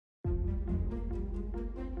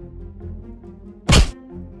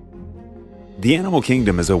The animal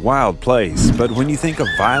kingdom is a wild place, but when you think of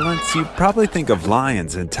violence, you probably think of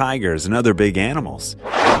lions and tigers and other big animals.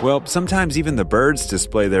 Well, sometimes even the birds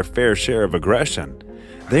display their fair share of aggression.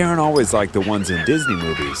 They aren't always like the ones in Disney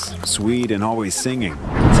movies, sweet and always singing.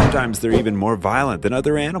 Sometimes they're even more violent than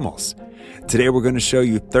other animals. Today we're going to show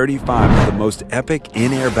you 35 of the most epic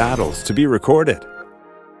in-air battles to be recorded.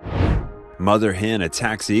 Mother hen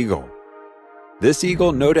attacks eagle. This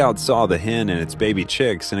eagle no doubt saw the hen and its baby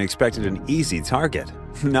chicks and expected an easy target.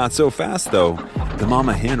 Not so fast though. The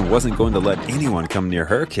mama hen wasn't going to let anyone come near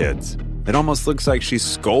her kids. It almost looks like she's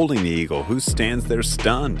scolding the eagle, who stands there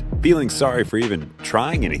stunned, feeling sorry for even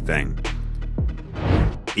trying anything.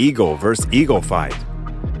 Eagle versus eagle fight.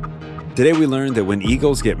 Today we learned that when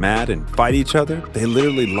eagles get mad and fight each other, they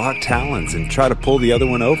literally lock talons and try to pull the other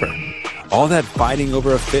one over. All that fighting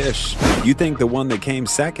over a fish, you think the one that came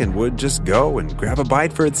second would just go and grab a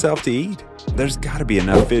bite for itself to eat? There's gotta be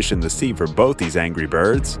enough fish in the sea for both these angry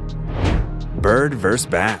birds. Bird versus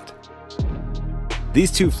bat.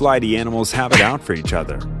 These two flighty animals have it out for each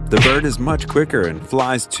other. The bird is much quicker and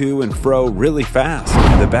flies to and fro really fast.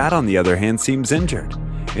 The bat, on the other hand, seems injured.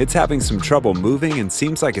 It's having some trouble moving and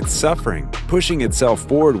seems like it's suffering, pushing itself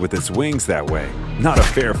forward with its wings that way. Not a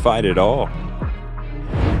fair fight at all.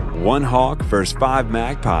 One hawk versus 5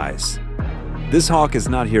 magpies. This hawk is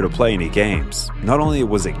not here to play any games. Not only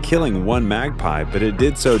was it killing one magpie, but it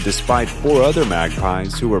did so despite 4 other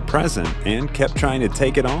magpies who were present and kept trying to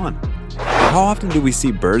take it on. How often do we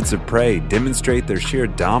see birds of prey demonstrate their sheer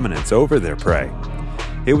dominance over their prey?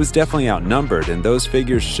 It was definitely outnumbered, and those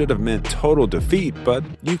figures should have meant total defeat, but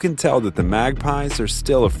you can tell that the magpies are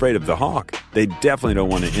still afraid of the hawk. They definitely don't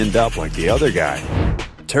want to end up like the other guy.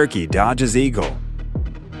 Turkey dodges eagle.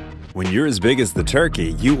 When you're as big as the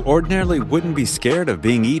turkey, you ordinarily wouldn't be scared of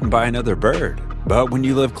being eaten by another bird. But when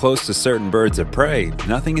you live close to certain birds of prey,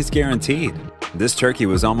 nothing is guaranteed. This turkey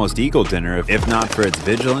was almost eagle dinner if not for its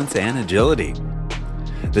vigilance and agility.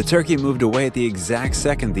 The turkey moved away at the exact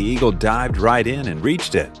second the eagle dived right in and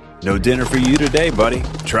reached it. No dinner for you today, buddy.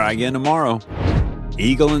 Try again tomorrow.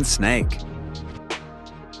 Eagle and snake.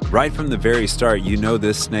 Right from the very start, you know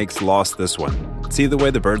this snake's lost this one. See the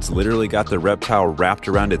way the bird's literally got the reptile wrapped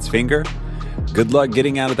around its finger? Good luck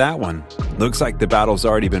getting out of that one. Looks like the battle's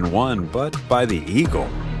already been won, but by the eagle.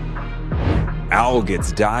 Owl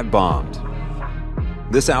gets dive bombed.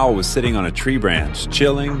 This owl was sitting on a tree branch,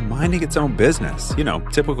 chilling, minding its own business. You know,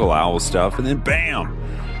 typical owl stuff, and then BAM!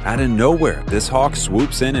 Out of nowhere, this hawk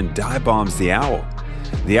swoops in and dive bombs the owl.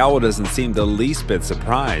 The owl doesn't seem the least bit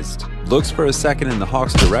surprised, looks for a second in the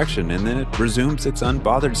hawk's direction, and then it resumes its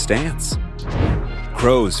unbothered stance.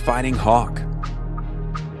 Crows fighting hawk.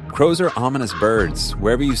 Crows are ominous birds.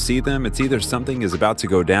 Wherever you see them, it's either something is about to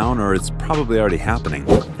go down or it's probably already happening.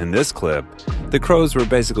 In this clip, the crows were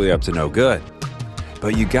basically up to no good.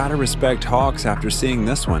 But you gotta respect hawks after seeing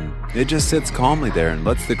this one. It just sits calmly there and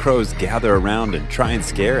lets the crows gather around and try and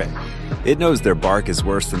scare it. It knows their bark is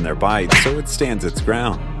worse than their bite, so it stands its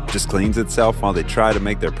ground, just cleans itself while they try to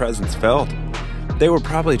make their presence felt. They were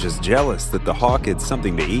probably just jealous that the hawk had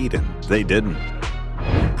something to eat and they didn't.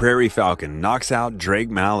 Prairie falcon knocks out Drake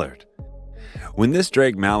mallard. When this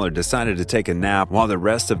Drake mallard decided to take a nap while the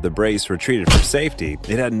rest of the brace retreated for safety,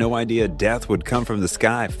 it had no idea death would come from the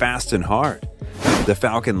sky fast and hard. The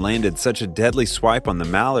falcon landed such a deadly swipe on the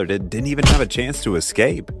mallard it didn't even have a chance to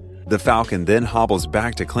escape. The falcon then hobbles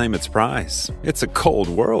back to claim its prize. It's a cold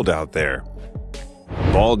world out there.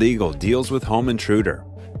 Bald eagle deals with home intruder.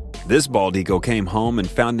 This bald eagle came home and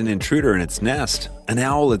found an intruder in its nest. An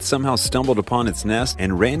owl had somehow stumbled upon its nest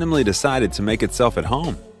and randomly decided to make itself at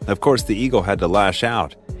home. Of course, the eagle had to lash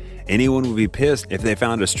out. Anyone would be pissed if they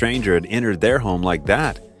found a stranger had entered their home like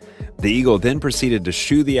that. The eagle then proceeded to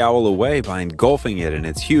shoo the owl away by engulfing it in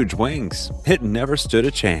its huge wings. It never stood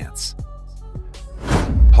a chance.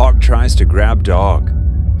 Hawk tries to grab dog.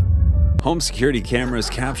 Home security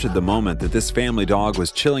cameras captured the moment that this family dog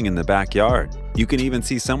was chilling in the backyard. You can even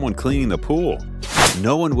see someone cleaning the pool.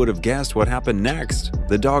 No one would have guessed what happened next.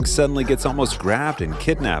 The dog suddenly gets almost grabbed and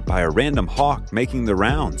kidnapped by a random hawk making the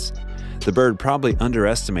rounds. The bird probably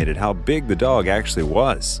underestimated how big the dog actually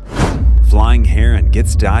was. Flying heron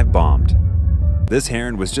gets dive bombed. This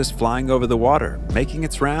heron was just flying over the water, making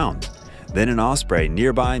its round. Then an osprey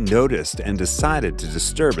nearby noticed and decided to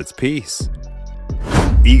disturb its peace.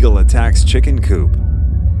 Eagle attacks chicken coop.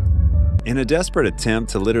 In a desperate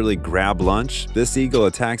attempt to literally grab lunch, this eagle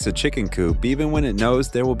attacks a chicken coop even when it knows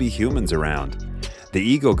there will be humans around. The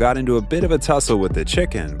eagle got into a bit of a tussle with the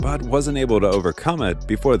chicken, but wasn't able to overcome it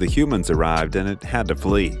before the humans arrived and it had to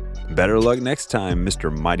flee. Better luck next time,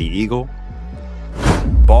 Mr. Mighty Eagle.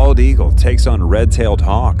 Bald eagle takes on red-tailed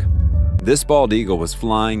hawk. This bald eagle was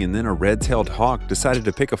flying and then a red-tailed hawk decided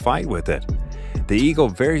to pick a fight with it. The eagle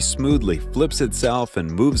very smoothly flips itself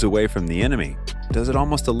and moves away from the enemy. Does it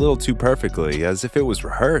almost a little too perfectly, as if it was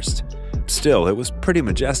rehearsed. Still, it was pretty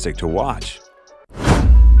majestic to watch.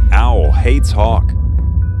 Owl hates hawk.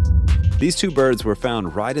 These two birds were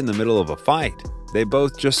found right in the middle of a fight. They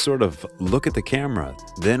both just sort of look at the camera,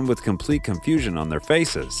 then with complete confusion on their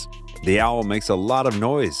faces. The owl makes a lot of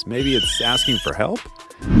noise. Maybe it's asking for help?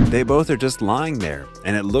 They both are just lying there,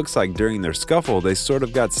 and it looks like during their scuffle they sort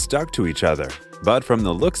of got stuck to each other. But from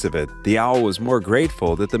the looks of it, the owl was more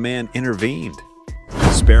grateful that the man intervened.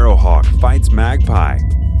 Sparrowhawk fights magpie.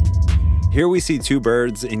 Here we see two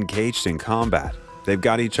birds engaged in combat. They've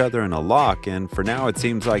got each other in a lock, and for now it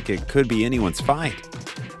seems like it could be anyone's fight.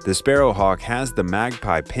 The sparrowhawk has the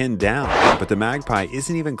magpie pinned down, but the magpie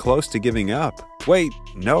isn't even close to giving up. Wait,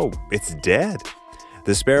 no, it's dead.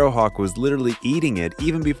 The sparrowhawk was literally eating it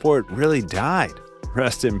even before it really died.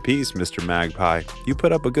 Rest in peace, Mr. Magpie. You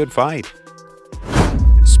put up a good fight.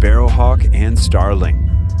 Sparrowhawk and starling.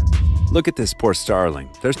 Look at this poor starling.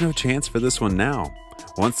 There's no chance for this one now.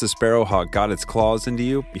 Once the sparrowhawk got its claws into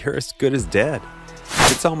you, you're as good as dead.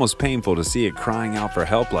 It's almost painful to see it crying out for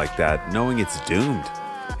help like that, knowing it's doomed.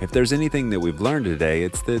 If there's anything that we've learned today,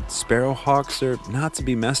 it's that sparrowhawks are not to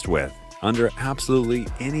be messed with under absolutely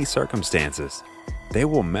any circumstances. They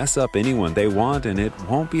will mess up anyone they want, and it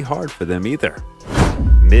won't be hard for them either.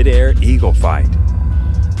 Mid-air eagle fight.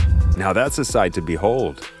 Now that's a sight to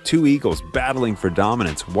behold. Two eagles battling for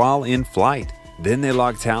dominance while in flight. Then they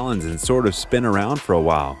lock talons and sort of spin around for a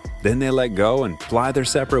while. Then they let go and fly their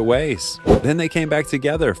separate ways. Then they came back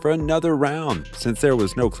together for another round, since there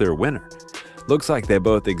was no clear winner. Looks like they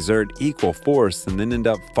both exert equal force and then end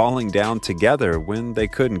up falling down together when they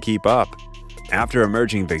couldn't keep up. After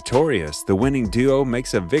emerging victorious, the winning duo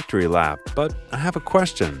makes a victory lap, but I have a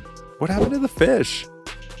question. What happened to the fish?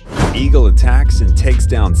 Eagle attacks and takes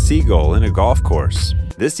down seagull in a golf course.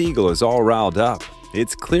 This eagle is all riled up.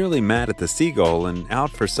 It's clearly mad at the seagull and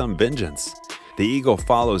out for some vengeance. The eagle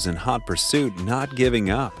follows in hot pursuit, not giving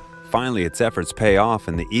up. Finally, its efforts pay off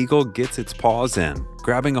and the eagle gets its paws in,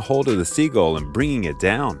 grabbing a hold of the seagull and bringing it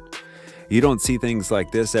down. You don't see things like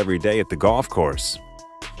this every day at the golf course.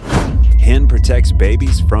 Hen protects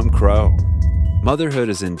babies from crow. Motherhood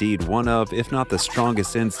is indeed one of, if not the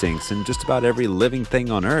strongest instincts in just about every living thing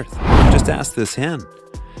on earth. Just ask this hen.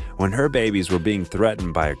 When her babies were being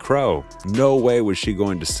threatened by a crow, no way was she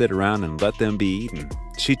going to sit around and let them be eaten.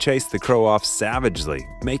 She chased the crow off savagely,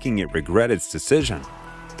 making it regret its decision.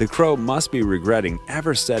 The crow must be regretting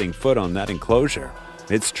ever setting foot on that enclosure.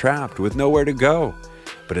 It's trapped with nowhere to go,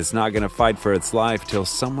 but it's not going to fight for its life till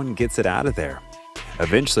someone gets it out of there.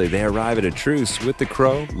 Eventually, they arrive at a truce with the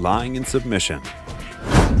crow lying in submission.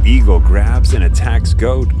 Eagle grabs and attacks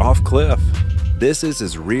goat off cliff. This is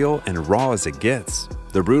as real and raw as it gets.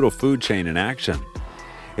 The brutal food chain in action.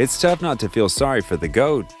 It's tough not to feel sorry for the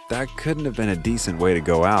goat. That couldn't have been a decent way to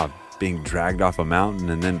go out, being dragged off a mountain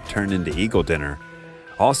and then turned into eagle dinner.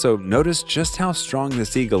 Also, notice just how strong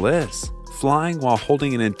this eagle is, flying while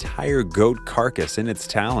holding an entire goat carcass in its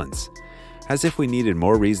talons. As if we needed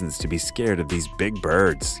more reasons to be scared of these big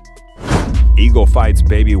birds. Eagle fights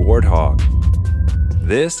baby warthog.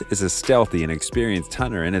 This is a stealthy and experienced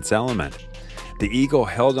hunter in its element. The eagle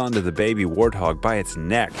held onto the baby warthog by its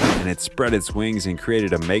neck, and it spread its wings and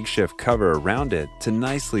created a makeshift cover around it to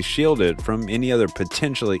nicely shield it from any other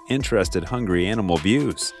potentially interested hungry animal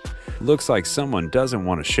views. Looks like someone doesn't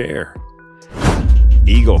want to share.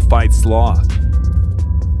 Eagle fights sloth.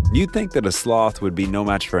 You'd think that a sloth would be no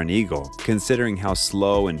match for an eagle, considering how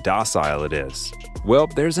slow and docile it is. Well,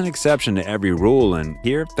 there's an exception to every rule, and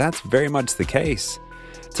here that's very much the case.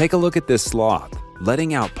 Take a look at this sloth,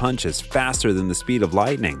 letting out punches faster than the speed of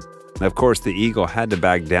lightning. Of course, the eagle had to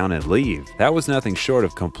back down and leave. That was nothing short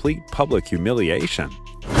of complete public humiliation.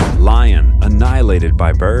 Lion annihilated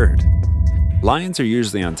by bird. Lions are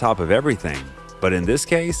usually on top of everything, but in this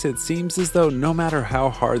case, it seems as though no matter how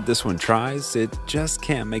hard this one tries, it just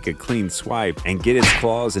can't make a clean swipe and get its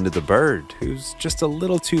claws into the bird, who's just a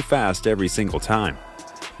little too fast every single time.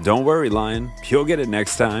 Don't worry, lion, you'll get it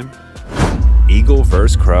next time. Eagle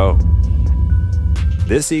vs. crow.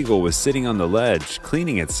 This eagle was sitting on the ledge,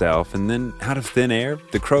 cleaning itself, and then out of thin air,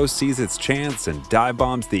 the crow sees its chance and dive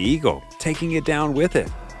bombs the eagle, taking it down with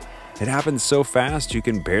it. It happens so fast you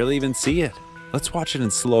can barely even see it. Let's watch it in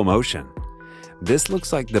slow motion. This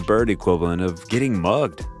looks like the bird equivalent of getting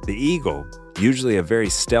mugged. The eagle, usually a very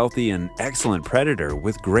stealthy and excellent predator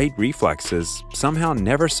with great reflexes, somehow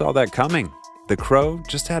never saw that coming. The crow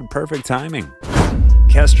just had perfect timing.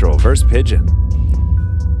 Kestrel vs. pigeon.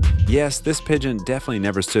 Yes, this pigeon definitely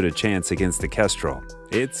never stood a chance against the kestrel.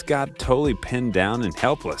 It's got totally pinned down and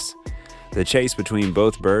helpless. The chase between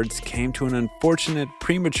both birds came to an unfortunate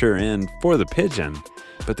premature end for the pigeon,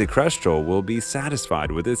 but the kestrel will be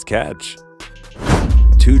satisfied with its catch.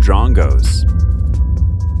 Two drongos.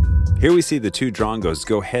 Here we see the two drongos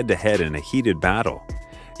go head-to-head in a heated battle.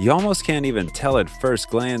 You almost can't even tell at first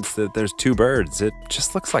glance that there's two birds, it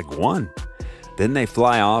just looks like one. Then they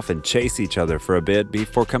fly off and chase each other for a bit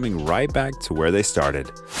before coming right back to where they started.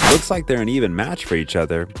 Looks like they're an even match for each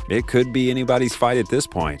other. It could be anybody's fight at this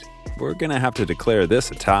point. We're gonna have to declare this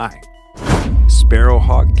a tie.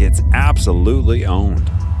 Sparrowhawk gets absolutely owned.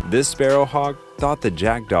 This sparrowhawk thought the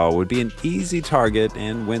jackdaw would be an easy target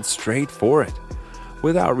and went straight for it,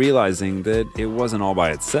 without realizing that it wasn't all by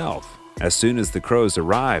itself. As soon as the crows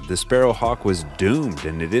arrived, the sparrowhawk was doomed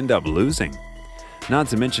and it ended up losing. Not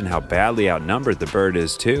to mention how badly outnumbered the bird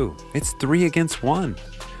is too. It's 3 against 1.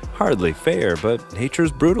 Hardly fair, but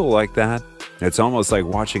nature's brutal like that. It's almost like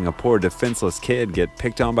watching a poor defenseless kid get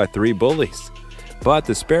picked on by 3 bullies. But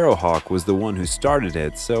the sparrowhawk was the one who started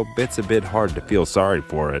it, so it's a bit hard to feel sorry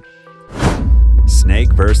for it.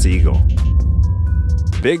 Snake vs. eagle.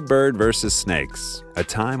 Big bird versus snakes, a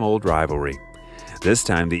time-old rivalry. This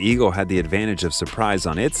time the eagle had the advantage of surprise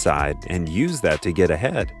on its side and used that to get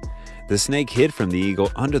ahead. The snake hid from the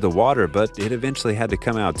eagle under the water, but it eventually had to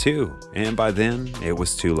come out too, and by then it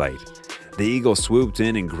was too late. The eagle swooped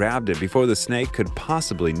in and grabbed it before the snake could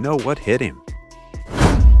possibly know what hit him.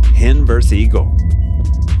 Hen vs. eagle.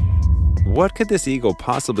 What could this eagle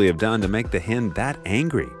possibly have done to make the hen that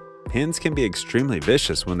angry? Hens can be extremely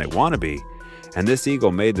vicious when they want to be, and this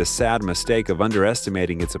eagle made the sad mistake of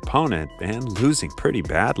underestimating its opponent and losing pretty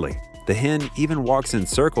badly. The hen even walks in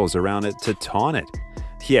circles around it to taunt it.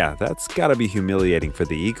 Yeah, that's gotta be humiliating for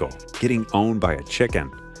the eagle, getting owned by a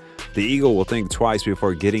chicken. The eagle will think twice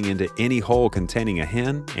before getting into any hole containing a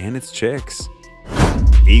hen and its chicks.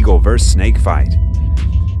 Eagle vs. snake fight.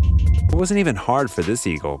 It wasn't even hard for this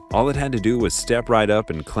eagle. All it had to do was step right up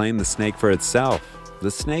and claim the snake for itself.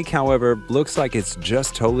 The snake, however, looks like it's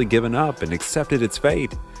just totally given up and accepted its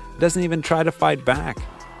fate. It doesn't even try to fight back.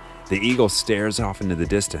 The eagle stares off into the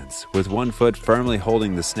distance, with one foot firmly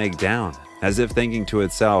holding the snake down, as if thinking to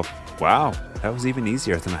itself, wow, that was even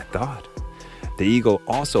easier than I thought. The eagle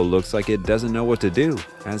also looks like it doesn't know what to do,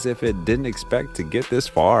 as if it didn't expect to get this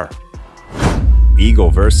far. Eagle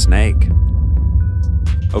vs. snake.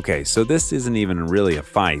 Okay, so this isn't even really a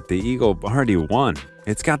fight. The eagle already won.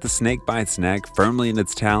 It's got the snake by its neck, firmly in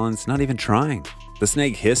its talons, not even trying. The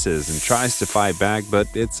snake hisses and tries to fight back, but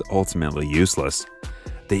it's ultimately useless.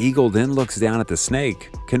 The eagle then looks down at the snake,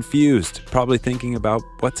 confused, probably thinking about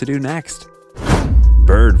what to do next.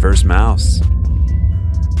 Bird vs. mouse.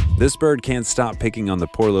 This bird can't stop picking on the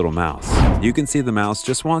poor little mouse. You can see the mouse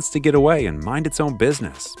just wants to get away and mind its own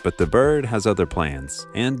business, but the bird has other plans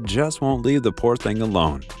and just won't leave the poor thing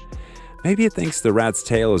alone. Maybe it thinks the rat's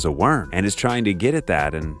tail is a worm and is trying to get at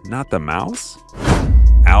that and not the mouse?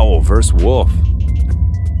 Owl vs. wolf.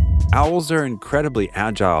 Owls are incredibly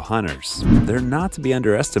agile hunters. They're not to be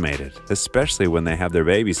underestimated, especially when they have their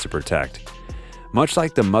babies to protect. Much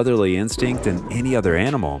like the motherly instinct in any other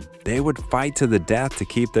animal, they would fight to the death to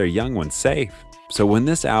keep their young ones safe. So when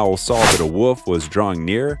this owl saw that a wolf was drawing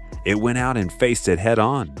near, it went out and faced it head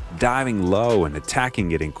on, diving low and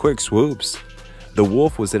attacking it in quick swoops. The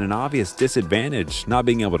wolf was at an obvious disadvantage, not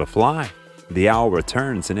being able to fly. The owl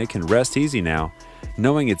returns and it can rest easy now,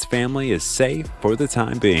 knowing its family is safe for the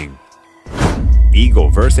time being. Eagle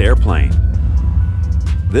vs. airplane.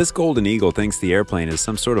 This golden eagle thinks the airplane is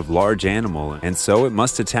some sort of large animal, and so it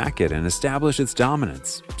must attack it and establish its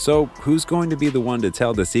dominance. So who's going to be the one to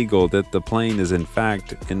tell this eagle that the plane is in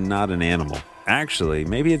fact not an animal? Actually,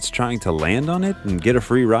 maybe it's trying to land on it and get a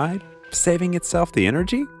free ride, saving itself the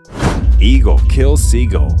energy? Eagle kills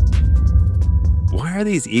seagull. Why are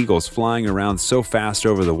these eagles flying around so fast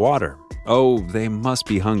over the water? Oh, they must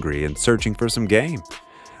be hungry and searching for some game.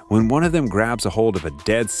 When one of them grabs a hold of a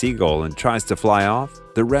dead seagull and tries to fly off,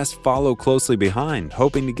 the rest follow closely behind,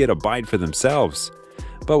 hoping to get a bite for themselves.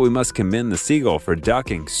 But we must commend the seagull for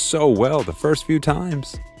ducking so well the first few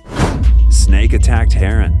times. Snake attacked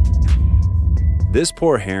heron. This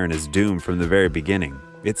poor heron is doomed from the very beginning.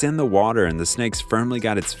 It's in the water and the snake's firmly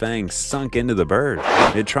got its fangs sunk into the bird.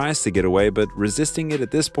 It tries to get away, but resisting it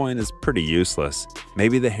at this point is pretty useless.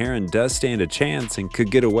 Maybe the heron does stand a chance and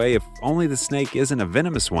could get away if only the snake isn't a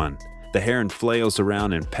venomous one. The heron flails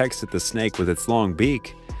around and pecks at the snake with its long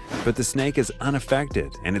beak. But the snake is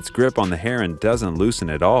unaffected and its grip on the heron doesn't loosen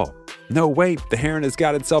at all. No, wait, the heron has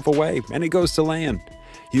got itself away and it goes to land.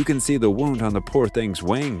 You can see the wound on the poor thing's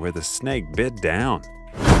wing where the snake bit down.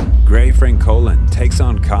 Gray francolin takes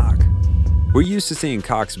on cock. We're used to seeing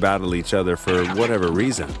cocks battle each other for whatever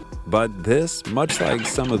reason, but this, much like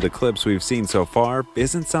some of the clips we've seen so far,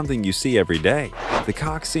 isn't something you see every day. The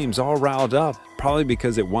cock seems all riled up, probably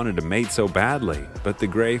because it wanted to mate so badly, but the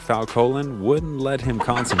gray falcolin wouldn't let him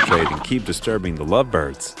concentrate and keep disturbing the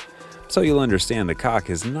lovebirds. So you'll understand the cock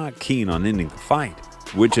is not keen on ending the fight,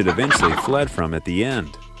 which it eventually fled from at the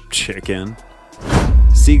end. Chicken.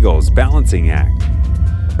 Seagull's balancing act.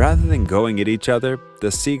 Rather than going at each other, the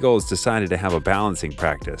seagulls decided to have a balancing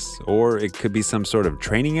practice, or it could be some sort of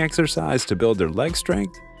training exercise to build their leg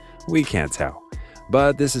strength. We can't tell,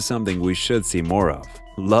 but this is something we should see more of.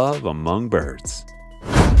 Love among birds.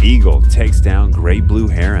 Eagle takes down great blue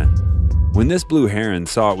heron. When this blue heron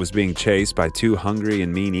saw it was being chased by two hungry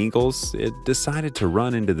and mean eagles, it decided to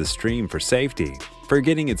run into the stream for safety,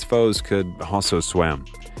 forgetting its foes could also swim.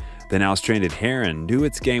 The now stranded heron knew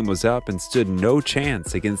its game was up and stood no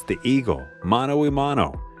chance against the eagle, mano a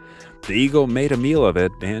mano. The eagle made a meal of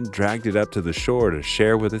it and dragged it up to the shore to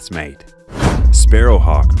share with its mate.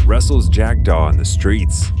 Sparrowhawk wrestles jackdaw in the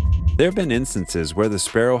streets. There have been instances where the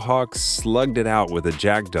sparrowhawk slugged it out with a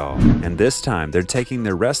jackdaw, and this time they're taking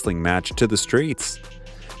their wrestling match to the streets.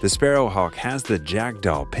 The sparrowhawk has the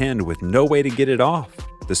jackdaw pinned with no way to get it off.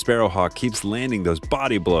 The sparrowhawk keeps landing those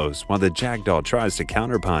body blows while the jackdaw tries to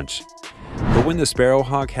counterpunch. But when the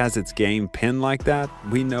sparrowhawk has its game pinned like that,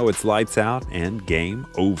 we know it's lights out and game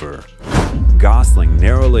over. Gosling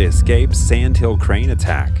narrowly escapes sandhill crane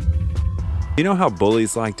attack. You know how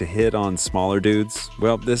bullies like to hit on smaller dudes?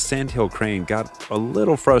 Well, this sandhill crane got a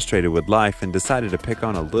little frustrated with life and decided to pick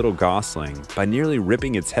on a little gosling by nearly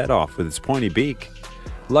ripping its head off with its pointy beak.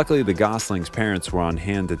 Luckily, the gosling's parents were on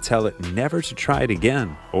hand to tell it never to try it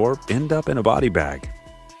again or end up in a body bag.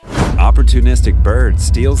 Opportunistic bird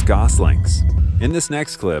steals goslings. In this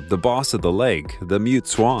next clip, the boss of the lake, the mute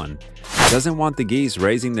swan, doesn't want the geese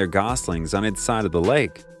raising their goslings on its side of the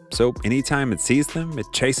lake, so anytime it sees them, it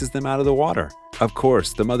chases them out of the water. Of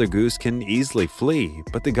course, the mother goose can easily flee,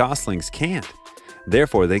 but the goslings can't.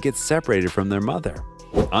 Therefore, they get separated from their mother.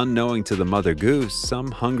 Unknowing to the mother goose,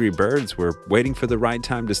 some hungry birds were waiting for the right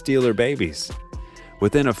time to steal her babies.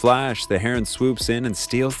 Within a flash, the heron swoops in and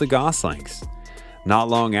steals the goslings. Not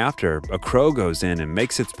long after, a crow goes in and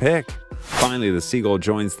makes its pick. Finally, the seagull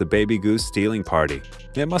joins the baby goose stealing party.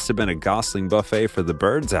 It must have been a gosling buffet for the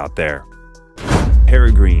birds out there.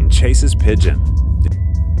 Peregrine chases pigeon.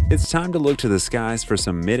 It's time to look to the skies for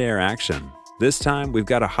some mid-air action. This time, we've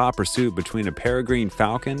got a hot pursuit between a peregrine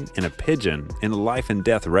falcon and a pigeon in a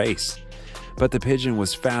life-and-death race. But the pigeon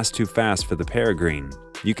was too fast for the peregrine.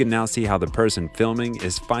 You can now see how the person filming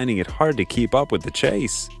is finding it hard to keep up with the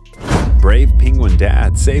chase. Brave penguin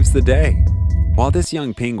dad saves the day. While this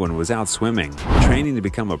young penguin was out swimming, training to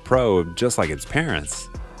become a pro just like its parents,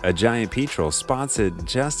 a giant petrel spots it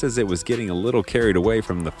just as it was getting a little carried away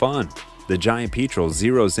from the fun. The giant petrel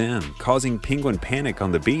zeroes in, causing penguin panic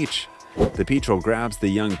on the beach. The petrel grabs the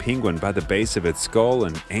young penguin by the base of its skull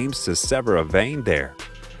and aims to sever a vein there.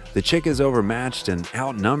 The chick is overmatched and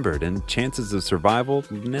outnumbered, and chances of survival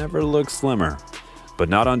never look slimmer. But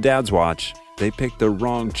not on Dad's watch. They picked the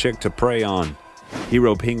wrong chick to prey on.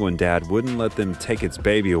 Hero Penguin Dad wouldn't let them take its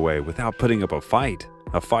baby away without putting up a fight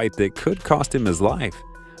that could cost him his life.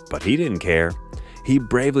 But he didn't care. He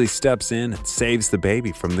bravely steps in and saves the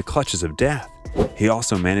baby from the clutches of death. He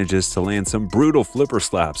also manages to land some brutal flipper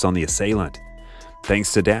slaps on the assailant.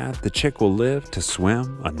 Thanks to Dad, the chick will live to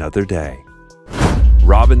swim another day.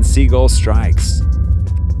 Robin Seagull strikes.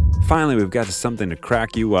 Finally, we've got something to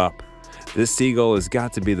crack you up. This seagull has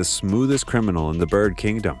got to be the smoothest criminal in the bird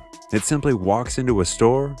kingdom. It simply walks into a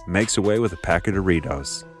store, makes away with a pack of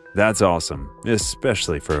Doritos. That's awesome,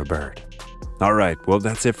 especially for a bird. Alright, well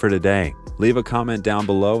that's it for today. Leave a comment down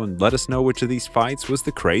below and let us know which of these fights was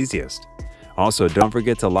the craziest. Also, don't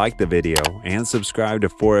forget to like the video and subscribe to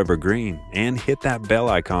Forever Green and hit that bell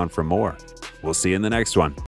icon for more. We'll see you in the next one.